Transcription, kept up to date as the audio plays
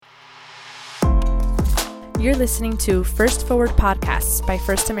You're listening to First Forward Podcasts by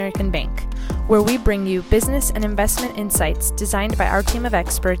First American Bank, where we bring you business and investment insights designed by our team of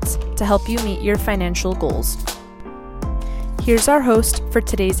experts to help you meet your financial goals. Here's our host for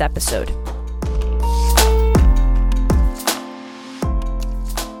today's episode.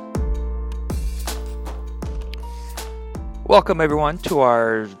 Welcome, everyone, to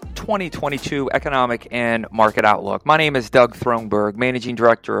our 2022 Economic and Market Outlook. My name is Doug Thronberg, Managing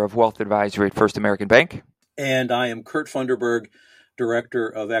Director of Wealth Advisory at First American Bank. And I am Kurt Funderburg, Director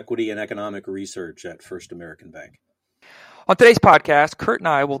of Equity and Economic Research at First American Bank. On today's podcast, Kurt and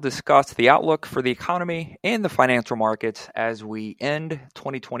I will discuss the outlook for the economy and the financial markets as we end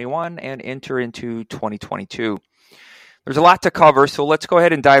 2021 and enter into 2022. There's a lot to cover, so let's go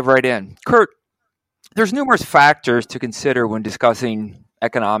ahead and dive right in. Kurt, there's numerous factors to consider when discussing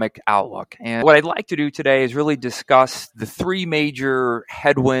economic outlook. And what I'd like to do today is really discuss the three major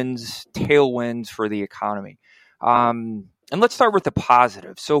headwinds, tailwinds for the economy. And let's start with the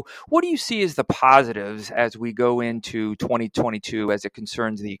positives. So what do you see as the positives as we go into 2022 as it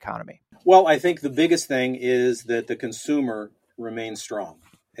concerns the economy? Well, I think the biggest thing is that the consumer remains strong.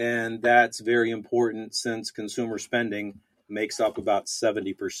 And that's very important since consumer spending makes up about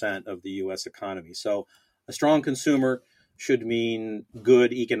 70% of the U.S. economy. So a strong consumer should mean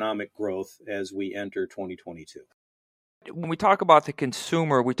good economic growth as we enter 2022. When we talk about the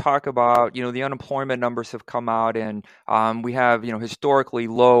consumer, we talk about, the unemployment numbers have come out and we have, historically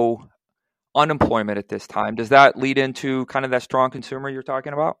low unemployment at this time. Does that lead into kind of that strong consumer you're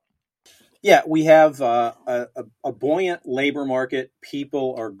talking about? Yeah, we have a buoyant labor market.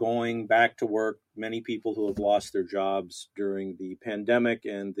 People are going back to work. Many people who have lost their jobs during the pandemic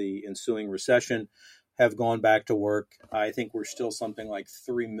and the ensuing recession have gone back to work. I think we're still something like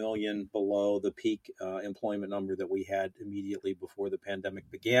 3 million below the peak employment number that we had immediately before the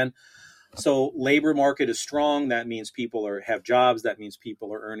pandemic began. So labor market is strong. That means people have jobs. That means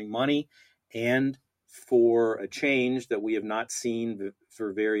people are earning money. And for a change that we have not seen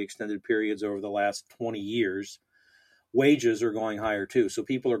for very extended periods over the last 20 years, wages are going higher too. So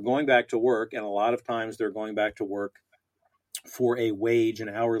people are going back to work, and a lot of times they're going back to work for a wage, an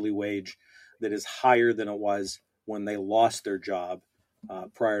hourly wage, that is higher than it was when they lost their job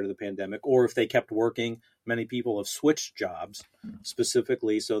prior to the pandemic. Or if they kept working, many people have switched jobs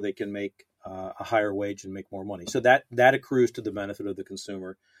specifically so they can make a higher wage and make more money. So that accrues to the benefit of the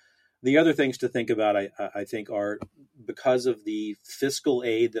consumer. The other things to think about, I think, are because of the fiscal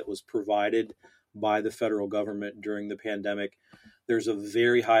aid that was provided by the federal government during the pandemic, there's a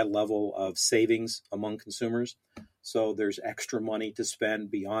very high level of savings among consumers. So there's extra money to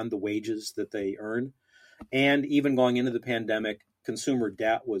spend beyond the wages that they earn. And even going into the pandemic, consumer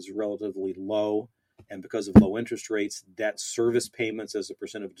debt was relatively low. And because of low interest rates, debt service payments as a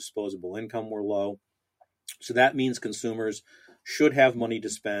percent of disposable income were low. So that means consumers should have money to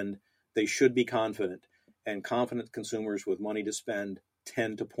spend. They should be confident. And confident consumers with money to spend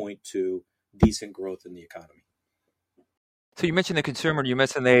tend to point to decent growth in the economy. So you mentioned the consumer, you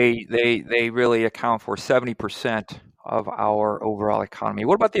mentioned they really account for 70% of our overall economy.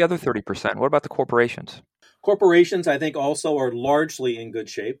 What about the other 30%? What about the corporations? Corporations, I think, also are largely in good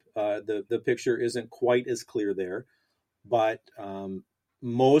shape. The picture isn't quite as clear there, but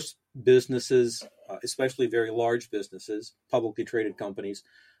most businesses, especially very large businesses, publicly traded companies,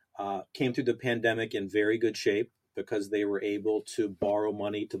 came through the pandemic in very good shape because they were able to borrow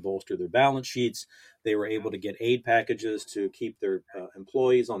money to bolster their balance sheets. They were able to get aid packages to keep their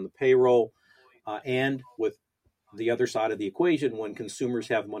employees on the payroll. And with the other side of the equation, when consumers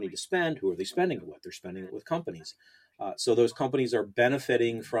have money to spend, who are they spending it with? They're spending it with companies. So those companies are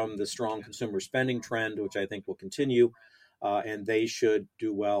benefiting from the strong consumer spending trend, which I think will continue, and they should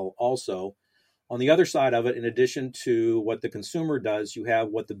do well also. On the other side of it, in addition to what the consumer does, you have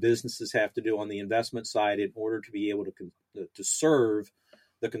what the businesses have to do on the investment side in order to be able to serve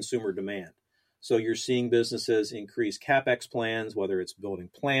the consumer demand. So you're seeing businesses increase CapEx plans, whether it's building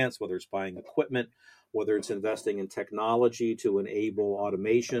plants, whether it's buying equipment, whether it's investing in technology to enable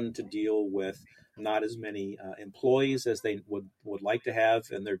automation to deal with not as many employees as they would like to have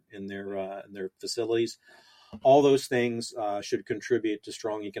in their facilities. All those things should contribute to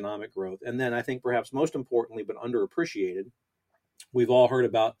strong economic growth. And then I think perhaps most importantly, but underappreciated, we've all heard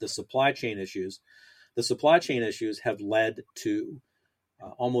about the supply chain issues. The supply chain issues have led to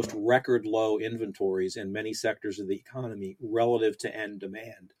almost record low inventories in many sectors of the economy relative to end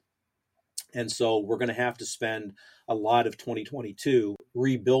demand. And so we're going to have to spend a lot of 2022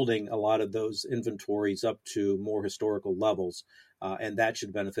 rebuilding a lot of those inventories up to more historical levels. And that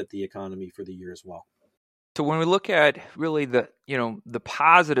should benefit the economy for the year as well. So when we look at really the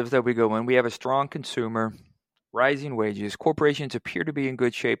positives that we go in, we have a strong consumer, rising wages, corporations appear to be in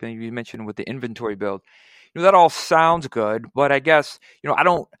good shape, and you mentioned with the inventory build, that all sounds good, but I guess, I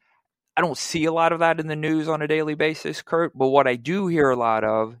don't see a lot of that in the news on a daily basis, Kurt, but what I do hear a lot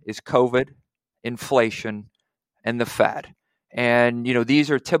of is COVID, inflation, and the Fed. And, these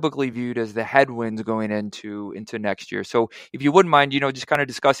are typically viewed as the headwinds going into next year. So if you wouldn't mind, just kind of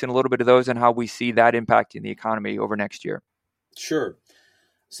discussing a little bit of those and how we see that impacting the economy over next year. Sure.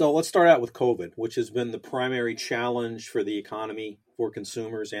 So let's start out with COVID, which has been the primary challenge for the economy, for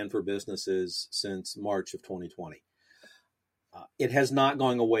consumers, and for businesses since March of 2020. It has not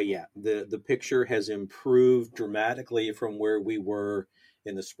gone away yet. The picture has improved dramatically from where we were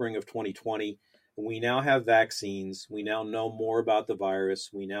in the spring of 2020. We now have vaccines. We now know more about the virus.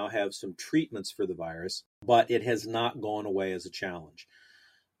 We now have some treatments for the virus, but it has not gone away as a challenge.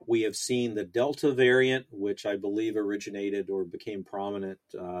 We have seen the Delta variant, which I believe originated or became prominent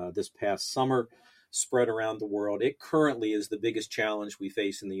this past summer, spread around the world. It currently is the biggest challenge we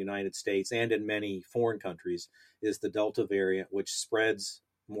face in the United States and in many foreign countries, is the Delta variant, which spreads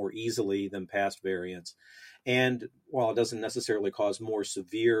more easily than past variants. And while it doesn't necessarily cause more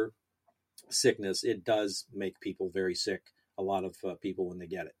severe sickness, it does make people very sick, a lot of people when they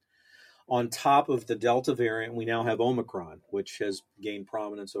get it. On top of the Delta variant, we now have Omicron, which has gained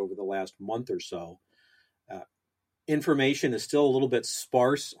prominence over the last month or so. Information is still a little bit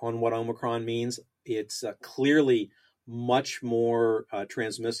sparse on what Omicron means. It's clearly much more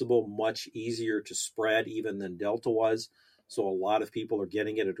transmissible, much easier to spread even than Delta was. So a lot of people are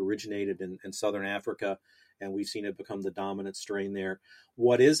getting it. It originated in Southern Africa, and we've seen it become the dominant strain there.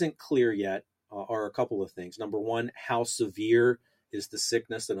 What isn't clear yet are a couple of things. Number one, how severe is the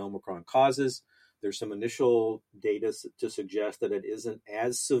sickness that Omicron causes? There's some initial data to suggest that it isn't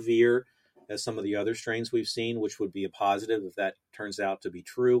as severe as some of the other strains we've seen, which would be a positive if that turns out to be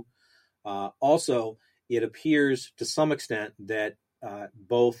true. Also, it appears to some extent that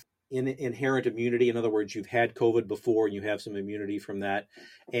both inherent immunity, in other words, you've had COVID before and you have some immunity from that,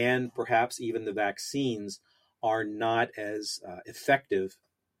 and perhaps even the vaccines are not as effective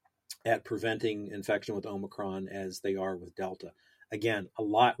at preventing infection with Omicron as they are with Delta. Again, a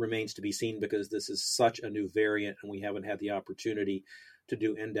lot remains to be seen because this is such a new variant and we haven't had the opportunity to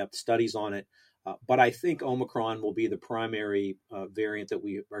do in-depth studies on it. But I think Omicron will be the primary variant that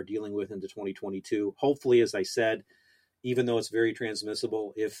we are dealing with into 2022. Hopefully, as I said, even though it's very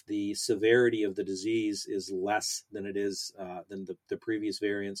transmissible, if the severity of the disease is less than it is than the previous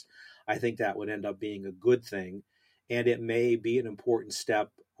variants, I think that would end up being a good thing. And it may be an important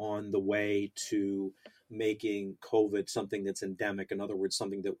step on the way to making COVID something that's endemic. In other words,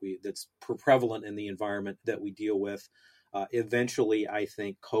 something that's prevalent in the environment that we deal with. Eventually, I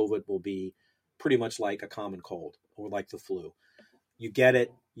think COVID will be pretty much like a common cold or like the flu. You get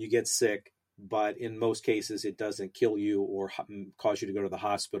it, you get sick, but in most cases, it doesn't kill you or cause you to go to the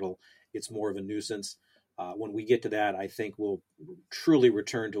hospital. It's more of a nuisance. When we get to that, I think we'll truly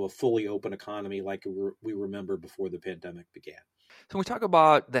return to a fully open economy like we remember before the pandemic began. So we talk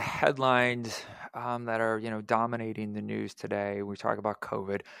about the headlines that are, dominating the news today. We talk about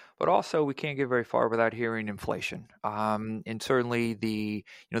COVID, but also we can't get very far without hearing inflation, and certainly the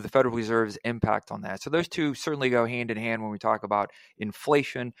Federal Reserve's impact on that. So those two certainly go hand in hand when we talk about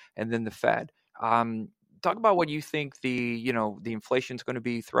inflation and then the Fed. Talk about what you think the inflation is going to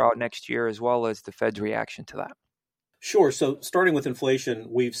be throughout next year, as well as the Fed's reaction to that. Sure. So starting with inflation,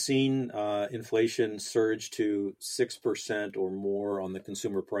 we've seen inflation surge to 6% or more on the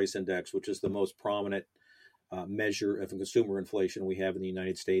Consumer Price Index, which is the most prominent measure of consumer inflation we have in the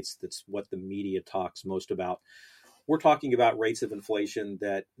United States. That's what the media talks most about. We're talking about rates of inflation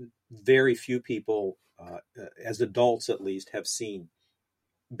that very few people, as adults at least, have seen.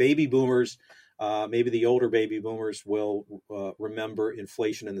 Baby boomers, maybe the older baby boomers will remember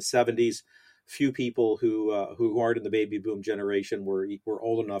inflation in the 70s. Few people who aren't in the baby boom generation were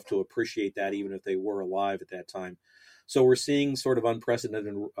old enough to appreciate that, even if they were alive at that time. So we're seeing sort of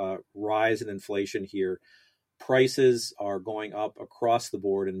unprecedented rise in inflation here. Prices are going up across the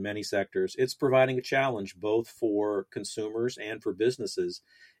board in many sectors. It's providing a challenge both for consumers and for businesses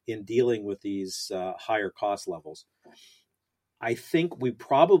in dealing with these higher cost levels. I think we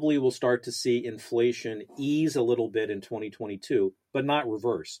probably will start to see inflation ease a little bit in 2022, but not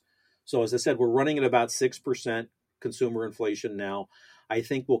reverse. So as I said, we're running at about 6% consumer inflation now. I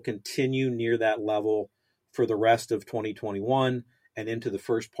think we'll continue near that level for the rest of 2021 and into the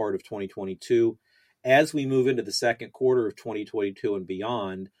first part of 2022. As we move into the second quarter of 2022 and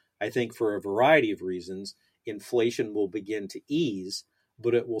beyond, I think for a variety of reasons, inflation will begin to ease,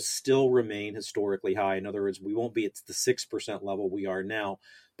 but it will still remain historically high. In other words, we won't be at the 6% level we are now,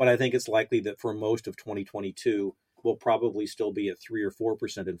 But I think it's likely that for most of 2022, we'll probably still be at 3 or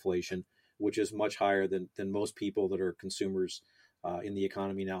 4% inflation, which is much higher than most people that are consumers in the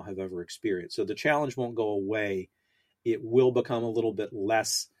economy now have ever experienced. So the challenge won't go away. It will become a little bit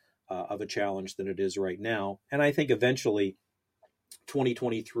less of a challenge than it is right now. And I think eventually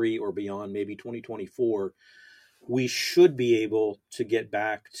 2023 or beyond, maybe 2024, we should be able to get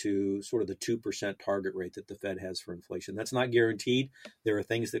back to sort of the 2% target rate that the Fed has for inflation. That's not guaranteed. There are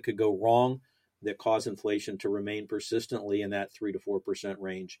things that could go wrong that cause inflation to remain persistently in that 3 to 4%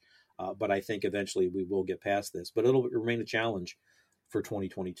 range. But I think eventually we will get past this. But it'll remain a challenge for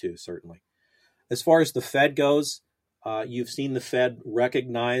 2022, certainly. As far as the Fed goes, you've seen the Fed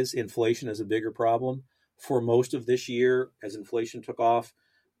recognize inflation as a bigger problem. For most of this year, as inflation took off,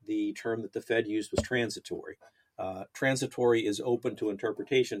 the term that the Fed used was transitory. Transitory is open to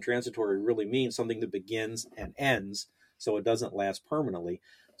interpretation. Transitory really means something that begins and ends, so it doesn't last permanently.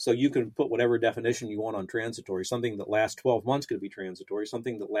 So you can put whatever definition you want on transitory. Something that lasts 12 months could be transitory.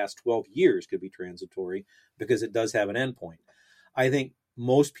 Something that lasts 12 years could be transitory because it does have an endpoint. I think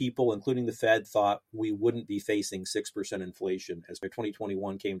most people, including the Fed, thought we wouldn't be facing 6% inflation as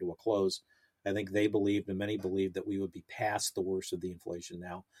 2021 came to a close. I think they believed, and many believed, that we would be past the worst of the inflation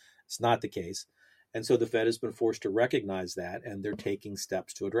now. It's not the case. And so the Fed has been forced to recognize that, and they're taking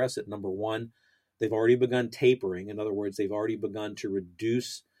steps to address it. Number one, they've already begun tapering. In other words, they've already begun to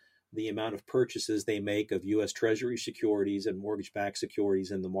reduce the amount of purchases they make of U.S. Treasury securities and mortgage-backed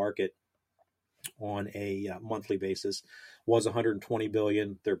securities in the market on a monthly basis. Was $120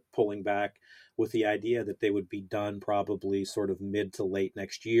 billion. They're pulling back with the idea that they would be done probably sort of mid to late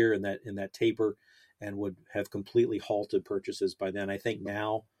next year in that taper, and would have completely halted purchases by then. I think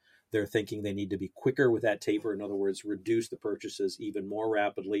now they're thinking they need to be quicker with that taper. In other words, reduce the purchases even more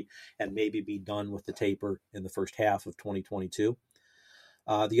rapidly and maybe be done with the taper in the first half of 2022.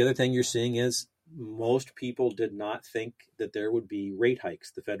 The other thing you're seeing is most people did not think that there would be rate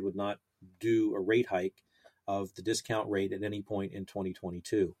hikes. The Fed would not do a rate hike of the discount rate at any point in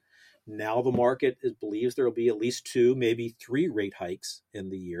 2022. Now the market believes there will be at least 2, maybe 3 rate hikes in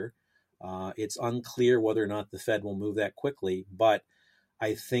the year. It's unclear whether or not the Fed will move that quickly, but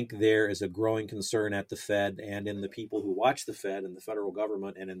I think there is a growing concern at the Fed and in the people who watch the Fed and the federal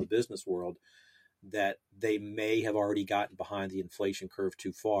government and in the business world that they may have already gotten behind the inflation curve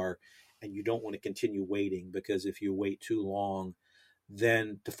too far, and you don't want to continue waiting, because if you wait too long,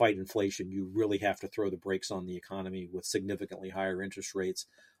 then to fight inflation, you really have to throw the brakes on the economy with significantly higher interest rates,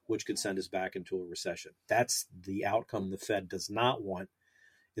 which could send us back into a recession. That's the outcome the Fed does not want.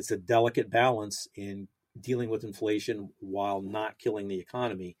 It's a delicate balance in dealing with inflation while not killing the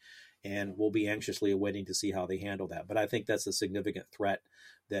economy, and we'll be anxiously awaiting to see how they handle that. But I think that's a significant threat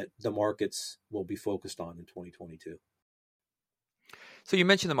that the markets will be focused on in 2022. So you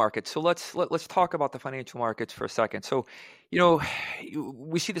mentioned the markets. So let's talk about the financial markets for a second. So,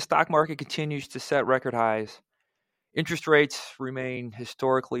 we see the stock market continues to set record highs. Interest rates remain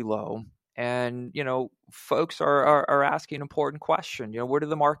historically low. And, folks are asking an important question. Where do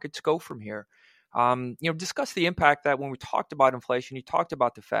the markets go from here? Discuss the impact that when we talked about inflation, you talked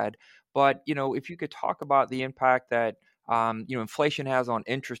about the Fed, but, if you could talk about the impact that, inflation has on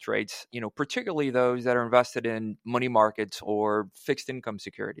interest rates, particularly those that are invested in money markets or fixed income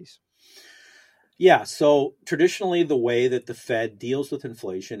securities. Yeah. So traditionally, the way that the Fed deals with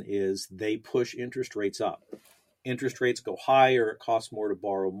inflation is they push interest rates up. Interest rates go higher. It costs more to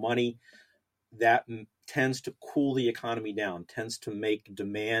borrow money. That tends to cool the economy down, tends to make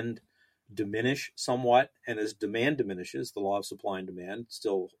demand diminish somewhat. And as demand diminishes, the law of supply and demand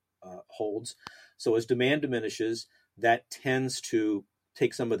still holds. So as demand diminishes, that tends to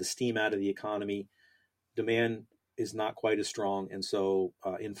take some of the steam out of the economy. Demand is not quite as strong, and so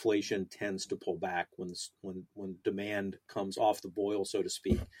inflation tends to pull back when demand comes off the boil, so to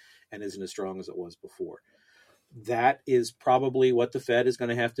speak, and isn't as strong as it was before. That is probably what the Fed is going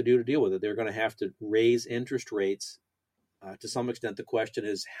to have to do to deal with it. They're going to have to raise interest rates to some extent. The question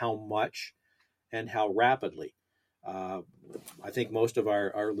is how much and how rapidly. I think most of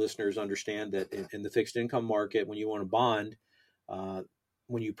our listeners understand that in the fixed income market, when you want a bond,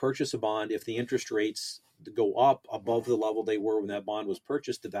 when you purchase a bond, if the interest rates go up above the level they were when that bond was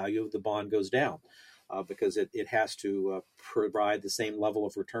purchased, the value of the bond goes down because it has to provide the same level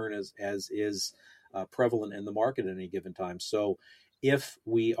of return as is prevalent in the market at any given time. So if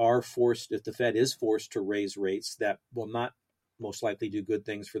the Fed is forced to raise rates, that will not most likely do good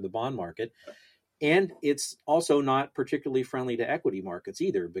things for the bond market. And it's also not particularly friendly to equity markets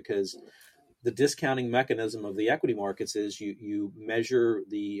either, because the discounting mechanism of the equity markets is you measure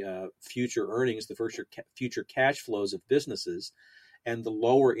the future earnings, the future cash flows of businesses, And the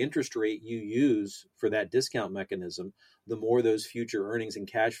lower interest rate you use for that discount mechanism, the more those future earnings and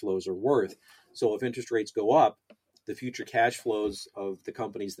cash flows are worth. So if interest rates go up, the future cash flows of the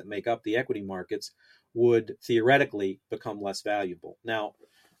companies that make up the equity markets would theoretically become less valuable. Now,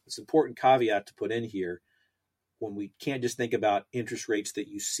 it's an important caveat to put in here. When we can't just think about interest rates that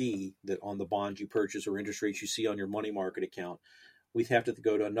you see that on the bonds you purchase or interest rates you see on your money market account, we have to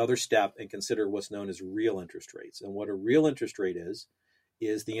go to another step and consider what's known as real interest rates. And what a real interest rate is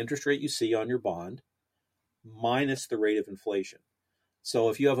the interest rate you see on your bond minus the rate of inflation. So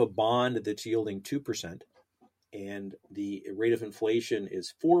if you have a bond that's yielding 2% and the rate of inflation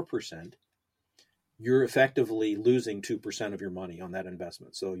is 4%, you're effectively losing 2% of your money on that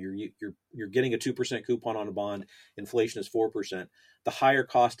investment. So you're getting a 2% coupon on a bond. Inflation is 4%. The higher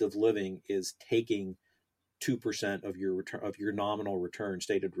cost of living is taking 2% of your return, of your nominal return,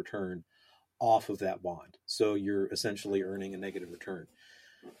 stated return, off of that bond. So you're essentially earning a negative return.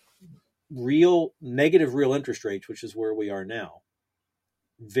 Negative real interest rates, which is where we are now,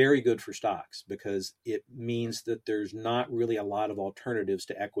 very good for stocks because it means that there's not really a lot of alternatives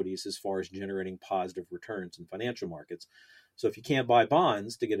to equities as far as generating positive returns in financial markets. So if you can't buy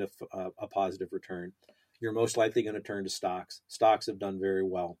bonds to get a positive return, you're most likely going to turn to stocks. Stocks have done very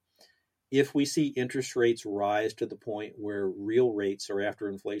well. If we see interest rates rise to the point where real rates or after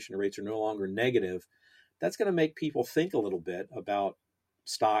inflation rates are no longer negative, that's going to make people think a little bit about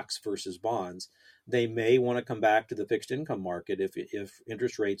stocks versus bonds. They may want to come back to the fixed income market if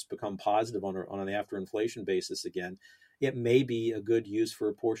interest rates become positive on an after inflation basis again. It may be a good use for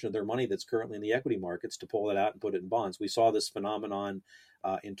a portion of their money that's currently in the equity markets to pull it out and put it in bonds. We saw this phenomenon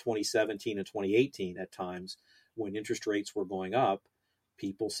in 2017 and 2018 at times when interest rates were going up.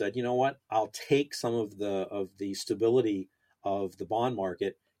 People said, you know what, I'll take some of the stability of the bond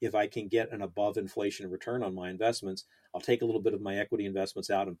market if I can get an above inflation return on my investments. I'll take a little bit of my equity investments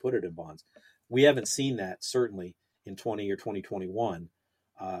out and put it in bonds. We haven't seen that certainly in 20 or 2021.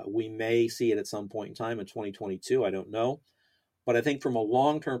 We may see it at some point in time in 2022. I don't know. But I think from a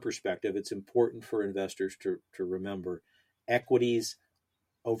long-term perspective, it's important for investors to remember equities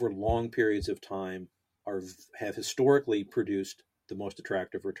over long periods of time have historically produced the most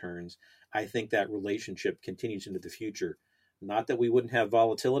attractive returns. I think that relationship continues into the future. Not that we wouldn't have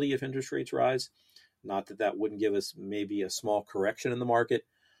volatility if interest rates rise, not that that wouldn't give us maybe a small correction in the market,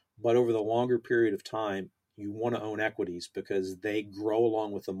 but over the longer period of time, you want to own equities because they grow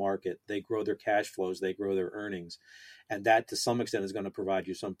along with the market. They grow their cash flows, they grow their earnings, and that to some extent is going to provide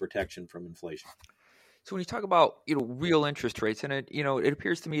you some protection from inflation. So when you talk about real interest rates, and it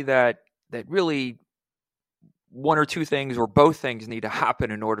appears to me that really one or two things or both things need to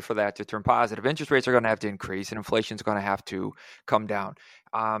happen in order for that to turn positive. Interest rates are going to have to increase and inflation is going to have to come down.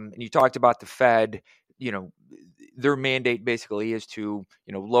 And you talked about the Fed, their mandate basically is to,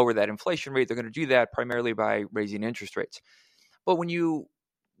 lower that inflation rate. They're going to do that primarily by raising interest rates. But when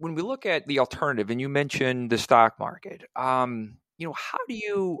we look at the alternative, and you mentioned the stock market, how do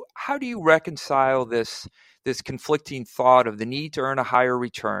you reconcile this conflicting thought of the need to earn a higher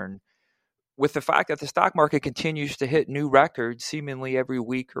return with the fact that the stock market continues to hit new records seemingly every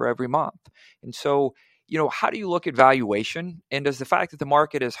week or every month? And so, how do you look at valuation? And does the fact that the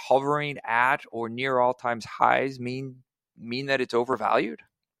market is hovering at or near all-time highs mean that it's overvalued?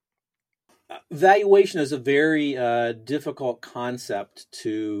 Valuation is a very difficult concept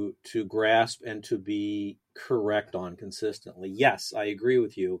to grasp and to be correct on consistently. Yes, I agree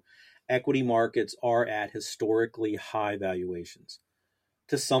with you. Equity markets are at historically high valuations.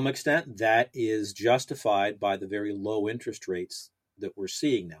 To some extent, that is justified by the very low interest rates that we're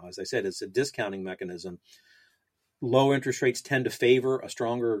seeing now. As I said, it's a discounting mechanism. Low interest rates tend to favor a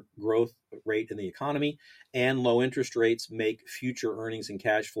stronger growth rate in the economy, and low interest rates make future earnings and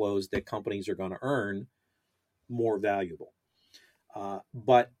cash flows that companies are going to earn more valuable.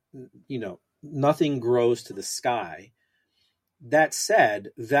 But nothing grows to the sky. That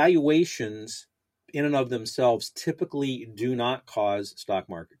said, valuations in and of themselves typically do not cause stock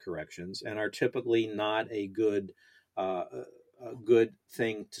market corrections and are typically not a good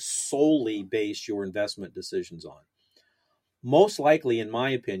thing to solely base your investment decisions on. Most likely, in my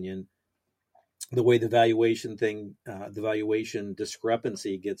opinion, the way the valuation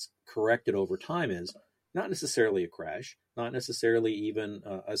discrepancy gets corrected over time is not necessarily a crash, not necessarily even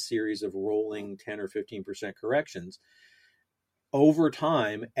a series of rolling 10 or 15% corrections. Over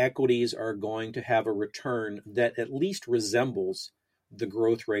time, equities are going to have a return that at least resembles the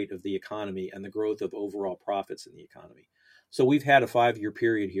growth rate of the economy and the growth of overall profits in the economy. So we've had a 5-year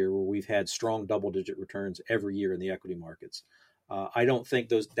period here where we've had strong double-digit returns every year in the equity markets. I don't think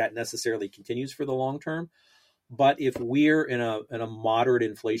that necessarily continues for the long term, But if we're in a moderate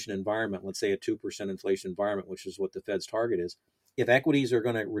inflation environment, let's say a 2% inflation environment, which is what the Fed's target is, if equities are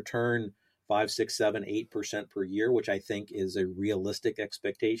going to return 5, 6, 7, 8% per year, which I think is a realistic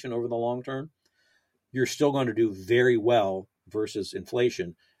expectation over the long term, you're still going to do very well versus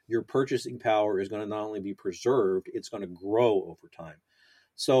inflation. Your purchasing power is going to not only be preserved, it's going to grow over time.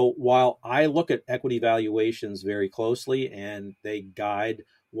 So while I look at equity valuations very closely and they guide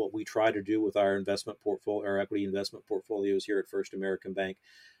what we try to do with our investment portfolio, our equity investment portfolios here at First American Bank,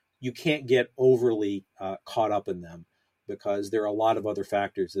 you can't get overly caught up in them because there are a lot of other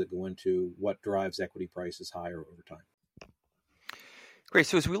factors that go into what drives equity prices higher over time. Great.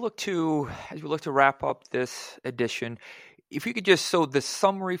 So as we look to wrap up this edition, if you could just, so the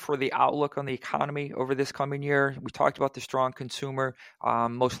summary for the outlook on the economy over this coming year, we talked about the strong consumer,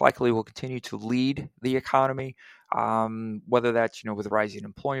 most likely will continue to lead the economy, whether that's, with rising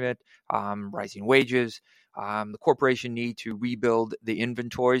employment, rising wages, the corporation need to rebuild the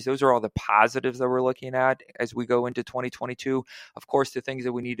inventories. Those are all the positives that we're looking at as we go into 2022. Of course, the things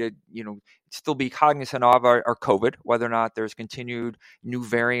that we need to, still be cognizant of are COVID, whether or not there's continued new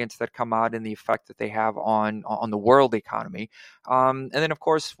variants that come out and the effect that they have on the world economy. And then, of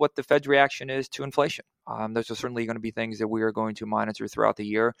course, what the Fed's reaction is to inflation. Those are certainly going to be things that we are going to monitor throughout the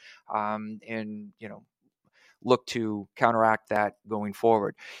year and look to counteract that going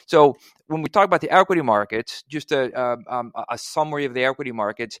forward. So when we talk about the equity markets, just a summary of the equity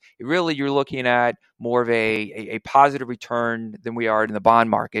markets, really you're looking at more of a positive return than we are in the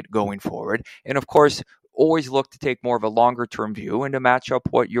bond market going forward. And of course, always look to take more of a longer term view and to match up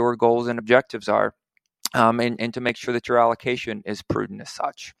what your goals and objectives are. And to make sure that your allocation is prudent as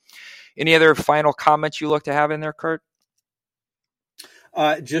such. Any other final comments you look to have in there, Kurt?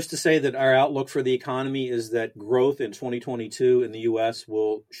 Just to say that our outlook for the economy is that growth in 2022 in the U.S.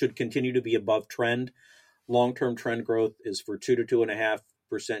 should continue to be above trend. Long-term trend growth is for 2 to 2.5%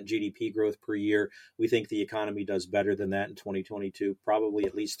 GDP growth per year. We think the economy does better than that in 2022, probably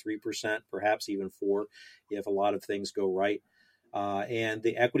at least 3%, perhaps even 4%, if a lot of things go right. And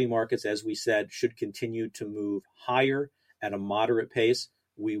the equity markets, as we said, should continue to move higher at a moderate pace.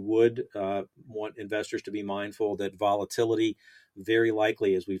 We would want investors to be mindful that volatility, very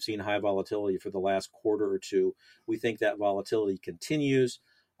likely, as we've seen high volatility for the last quarter or two, we think that volatility continues,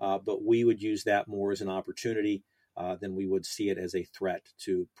 but we would use that more as an opportunity than we would see it as a threat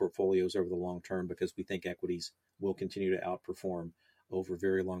to portfolios over the long term, because we think equities will continue to outperform over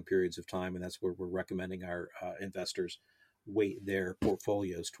very long periods of time, and that's where we're recommending our investors weight their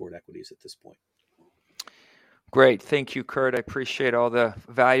portfolios toward equities at this point. Great. Thank you, Kurt. I appreciate all the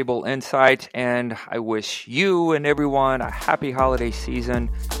valuable insight, and I wish you and everyone a happy holiday season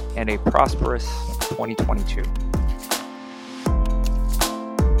and a prosperous 2022.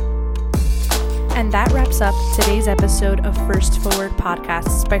 And that wraps up today's episode of First Forward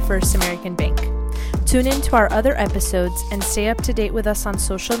Podcasts by First American Bank. Tune in to our other episodes and stay up to date with us on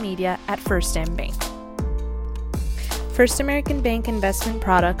social media at First Am Bank. First American Bank investment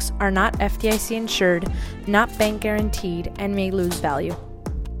products are not FDIC insured, not bank guaranteed, and may lose value.